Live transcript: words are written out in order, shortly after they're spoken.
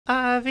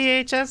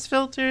VHS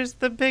filters,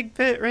 the big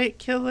bitrate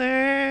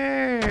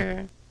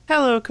killer.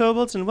 Hello,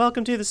 kobolds, and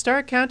welcome to the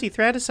Stark County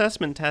Threat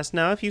Assessment Test.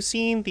 Now, if you've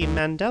seen the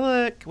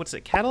Mandela,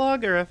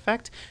 Catalog or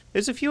Effect,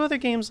 there's a few other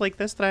games like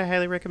this that I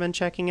highly recommend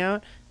checking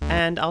out,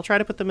 and I'll try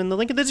to put them in the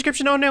link in the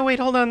description. Oh no, wait,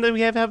 hold on,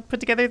 we have put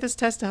together this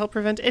test to help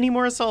prevent any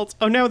more assaults.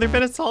 Oh no, there've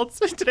been assaults.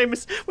 What did I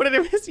miss?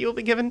 You'll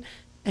be given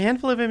a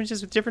handful of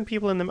images with different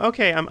people in them.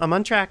 Okay, I'm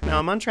on track now,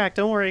 I'm on track,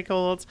 don't worry,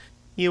 kobolds.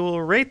 You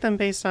will rate them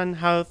based on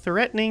how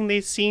threatening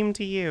they seem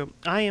to you.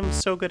 I am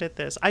so good at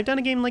this. I've done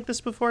a game like this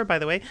before, by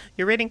the way.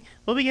 Your rating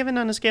will be given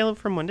on a scale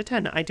from 1 to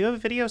 10. I do have a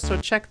video, so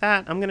check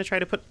that. I'm going to try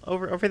to put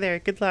over there.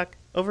 Good luck.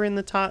 Over in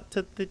the top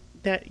to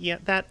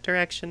that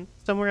direction.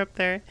 Somewhere up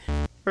there.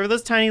 Where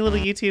those tiny little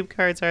YouTube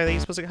cards are, they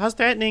supposed to... How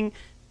threatening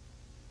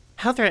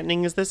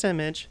is this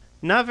image?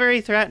 Not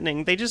very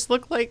threatening. They just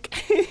look like...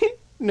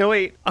 No,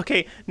 wait.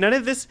 Okay, none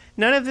of this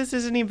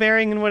is any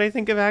bearing in what I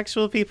think of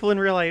actual people in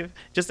real life.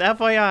 Just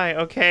FYI,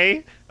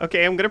 okay?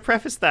 Okay, I'm gonna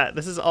preface that.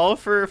 This is all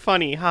for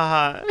funny,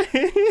 haha.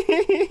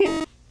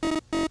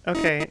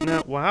 Okay,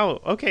 no,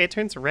 wow. Okay, it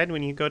turns red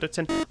when you go to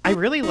 10. I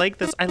really like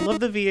this. I love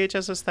the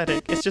VHS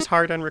aesthetic. It's just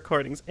hard on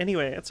recordings.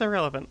 Anyway, it's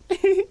irrelevant.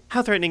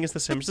 How threatening is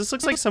this image? This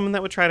looks like someone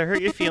that would try to hurt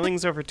your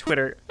feelings over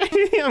Twitter.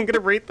 I'm gonna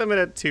rate them at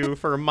a 2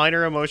 for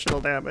minor emotional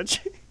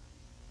damage.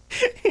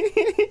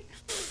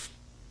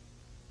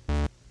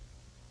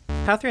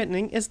 How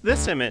threatening is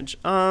this image?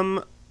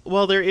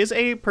 Well, there is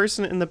a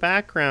person in the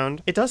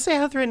background. It does say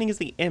how threatening is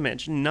the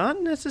image,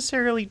 not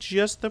necessarily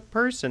just the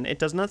person. It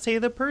does not say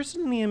the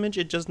person in the image.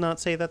 It does not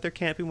say that there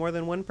can't be more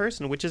than one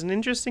person, which is an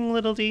interesting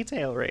little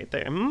detail right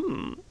there.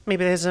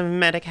 Maybe there's a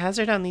medic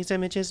hazard on these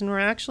images and we're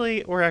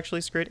actually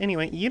screwed.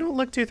 Anyway, you don't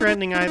look too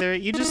threatening either.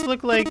 You just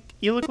look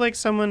like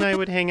someone I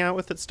would hang out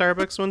with at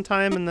Starbucks one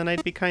time and then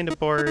I'd be kind of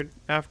bored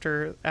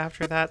after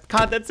that.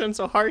 God, that sounds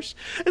so harsh.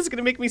 It's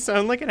gonna make me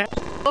sound like an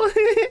asshole.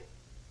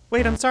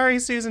 Wait, I'm sorry,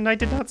 Susan. I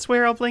did not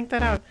swear. I'll blank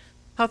that out.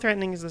 How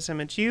threatening is this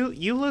image?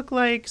 You look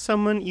like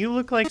someone. You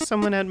look like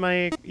someone at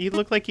my. You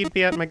look like you'd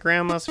be at my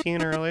grandma's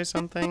funeral or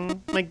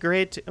something. My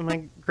great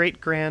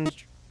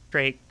grand.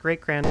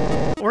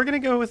 We're gonna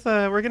go with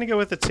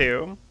a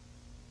 2.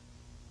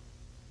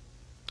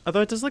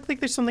 Although it does look like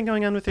there's something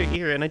going on with her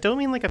ear, and I don't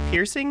mean like a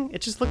piercing.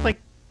 It just looked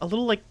like a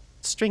little like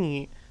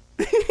stringy.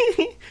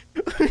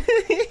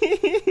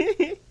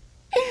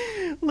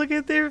 Look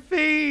at their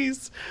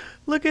face.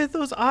 Look at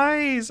those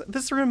eyes.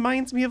 This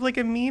reminds me of like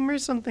a meme or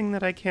something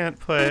that I can't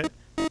put.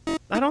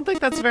 I don't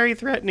think that's very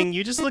threatening.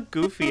 You just look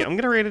goofy. I'm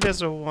gonna rate it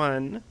as a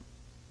 1.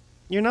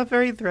 You're not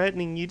very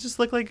threatening. You just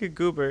look like a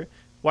goober.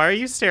 Why are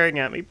you staring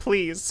at me?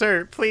 Please,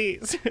 sir,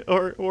 please.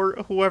 or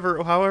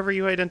however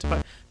you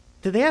identify.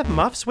 Did they have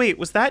muffs? Wait,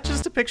 was that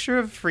just a picture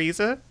of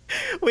Frieza?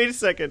 Wait a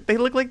second. They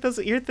look like those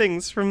ear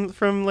things from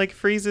like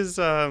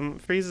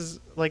Frieza's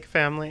like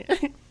family.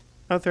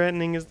 How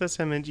threatening is this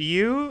image?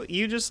 You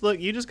just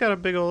got a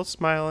big old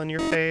smile on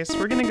your face.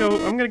 I'm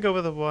gonna go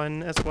with a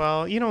 1 as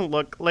well. You don't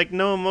look like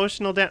no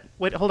emotional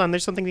wait, hold on,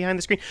 there's something behind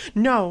the screen.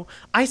 No,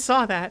 I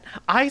saw that.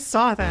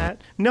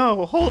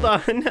 No, hold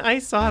on, I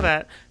saw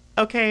that.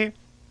 Okay,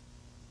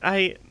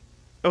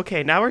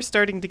 okay, now we're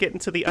starting to get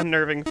into the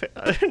unnerving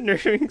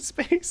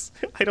space.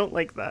 I don't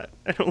like that.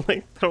 I don't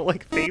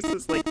like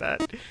faces like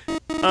that.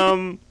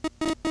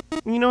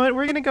 You know what,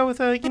 we're gonna go with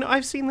a,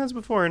 I've seen those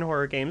before in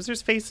horror games.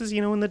 There's faces,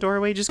 in the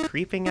doorway just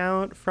creeping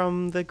out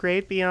from the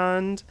great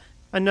beyond,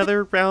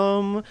 another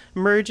realm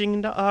merging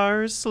into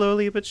ours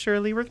slowly but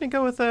surely. We're gonna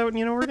go with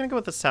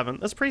a 7.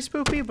 That's pretty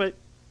spoopy, but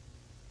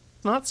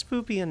not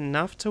spoopy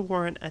enough to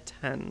warrant a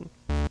 10.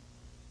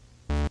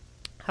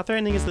 How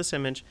threatening is this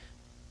image?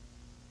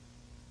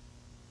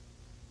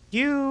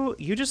 You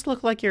just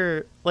look like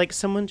you're, like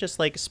someone just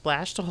like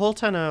splashed a whole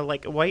ton of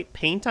like white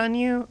paint on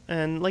you,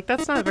 and like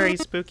that's not very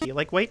spooky.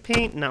 Like white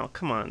paint? No,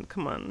 come on,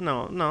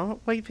 no,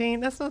 white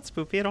paint, that's not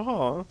spooky at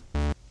all.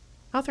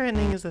 How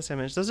threatening is this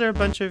image? Those are a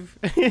bunch of...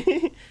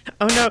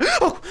 Oh no,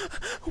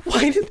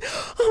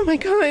 oh my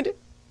god.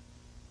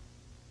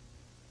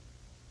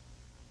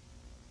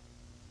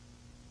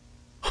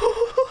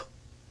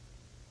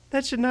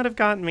 That should not have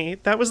gotten me.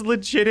 That was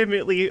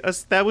legitimately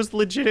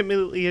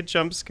a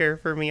jump scare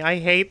for me. I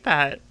hate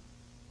that.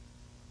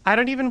 I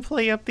don't even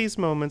play up these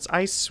moments.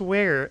 I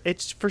swear.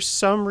 It's for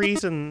some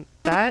reason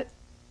that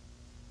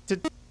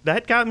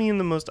got me in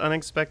the most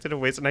unexpected of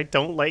ways, and I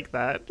don't like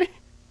that.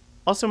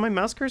 Also, my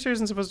mouse cursor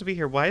isn't supposed to be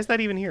here. Why is that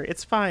even here?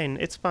 It's fine.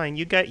 It's fine.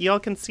 Y'all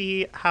can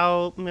see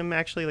how I'm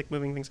actually like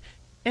moving things.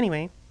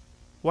 Anyway.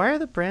 Why are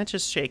the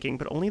branches shaking,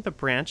 but only the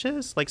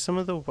branches? Like some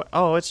of the...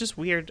 Oh, it's just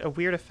weird. A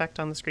weird effect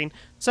on the screen.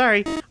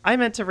 Sorry, I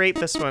meant to rate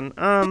this one.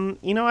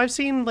 I've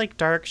seen like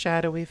dark,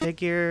 shadowy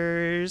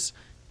figures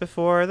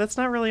before. That's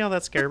not really all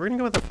that scary. We're gonna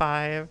go with a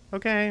 5,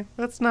 okay?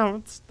 That's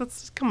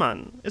come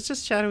on. It's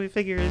just shadowy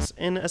figures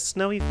in a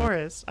snowy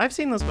forest. I've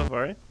seen those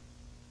before.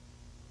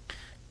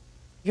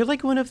 You're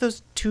like one of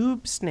those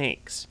tube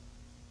snakes.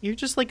 You're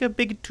just like a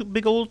big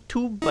old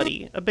tube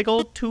buddy. A big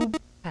old tube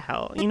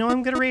pal.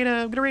 I'm gonna rate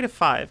a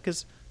 5,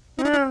 because,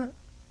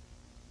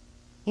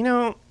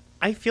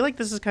 I feel like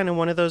this is kind of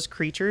one of those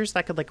creatures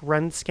that could like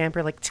run,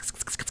 scamper, like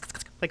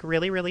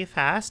really, really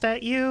fast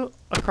at you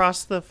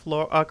across the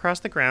floor, across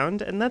the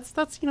ground. And that's,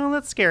 you know,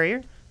 that's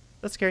scarier.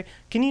 That's scary.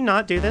 Can you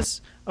not do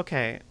this?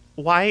 Okay.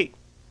 Why?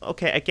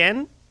 Okay,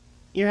 again?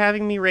 You're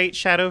having me rate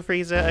Shadow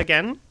Frieza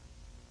again?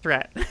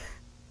 Threat.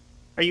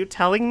 Are you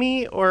telling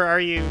me, or are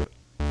you...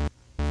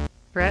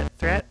 Threat?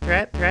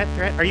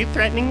 Are you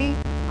threatening me?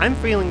 I'm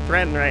feeling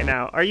threatened right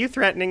now. Are you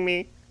threatening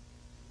me?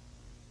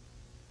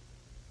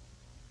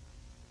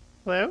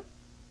 Hello?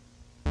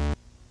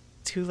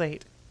 Too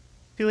late.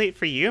 Too late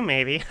for you,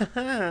 maybe.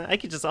 I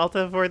could just alt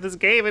F4 this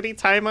game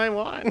anytime I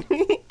want.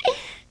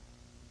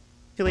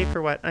 Too late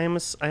for what? I'm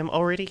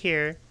already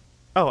here.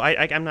 Oh,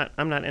 I'm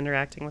not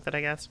interacting with it,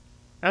 I guess.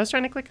 I was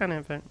trying to click on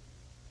it, but...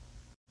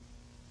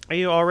 Are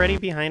you already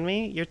behind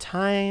me? Your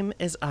time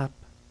is up.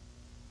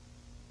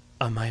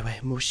 On my way,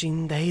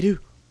 Mushin Dairu.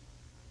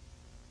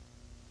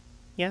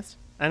 Yes?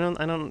 I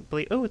don't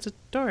believe... Oh, it's a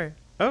door.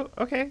 Oh,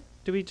 okay.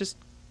 Do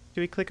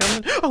we click on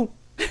it? Oh!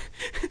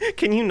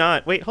 Can you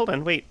not? Wait, hold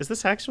on. Wait, is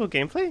this actual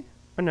gameplay?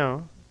 Or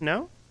no?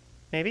 No?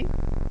 Maybe?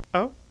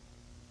 Oh?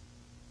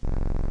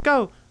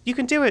 Go! You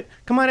can do it!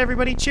 Come on,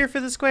 everybody, cheer for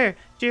the square!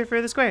 Cheer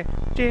for the square!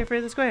 Cheer for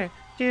the square!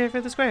 Cheer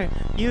for the square!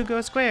 You go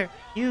square!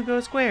 You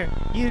go square!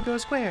 You go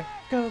square!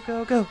 Go,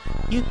 go, go!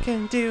 You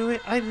can do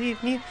it! I believe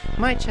in you!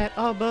 My chat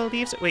all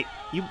believes it! Wait,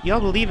 y'all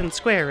believe in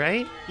square,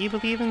 right? You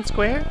believe in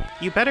square?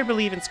 You better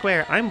believe in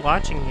square. I'm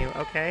watching you,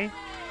 okay?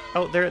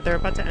 Oh, they're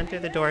about to enter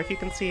the door. If you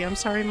can see, I'm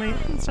sorry, my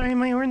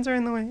horns are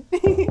in the way.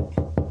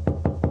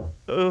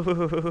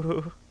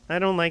 Oh, I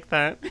don't like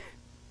that.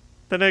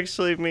 That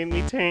actually made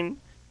me turn.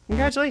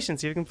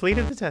 Congratulations, you've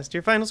completed the test.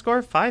 Your final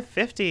score,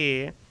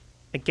 550.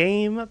 A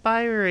game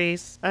by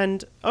race.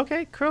 And,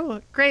 okay,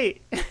 cool,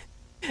 great.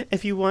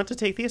 If you want to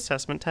take the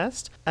assessment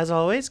test, as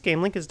always,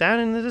 game link is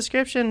down in the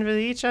description for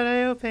the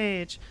itch.io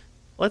page.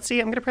 Let's see,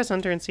 I'm going to press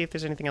enter and see if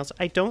there's anything else.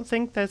 I don't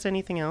think there's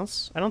anything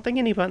else. I don't think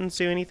any buttons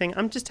do anything.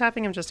 I'm just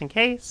tapping them just in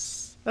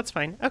case. That's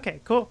fine.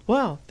 Okay, cool.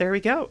 Well, there we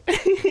go.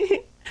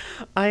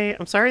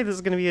 I'm sorry this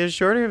is going to be a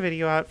shorter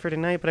video out for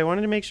tonight, but I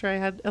wanted to make sure I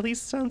had at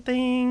least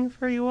something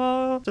for you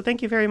all. So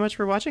thank you very much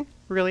for watching.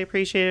 Really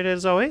appreciate it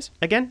as always.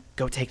 Again,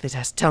 go take the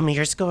test. Tell me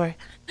your score.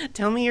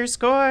 Tell me your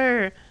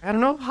score. I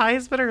don't know if high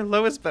is better or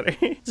low is better.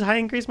 Does high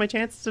increase my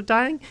chances of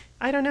dying?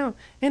 I don't know.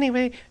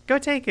 Anyway, go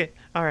take it.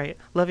 All right.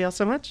 Love y'all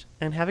so much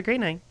and have a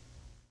great night.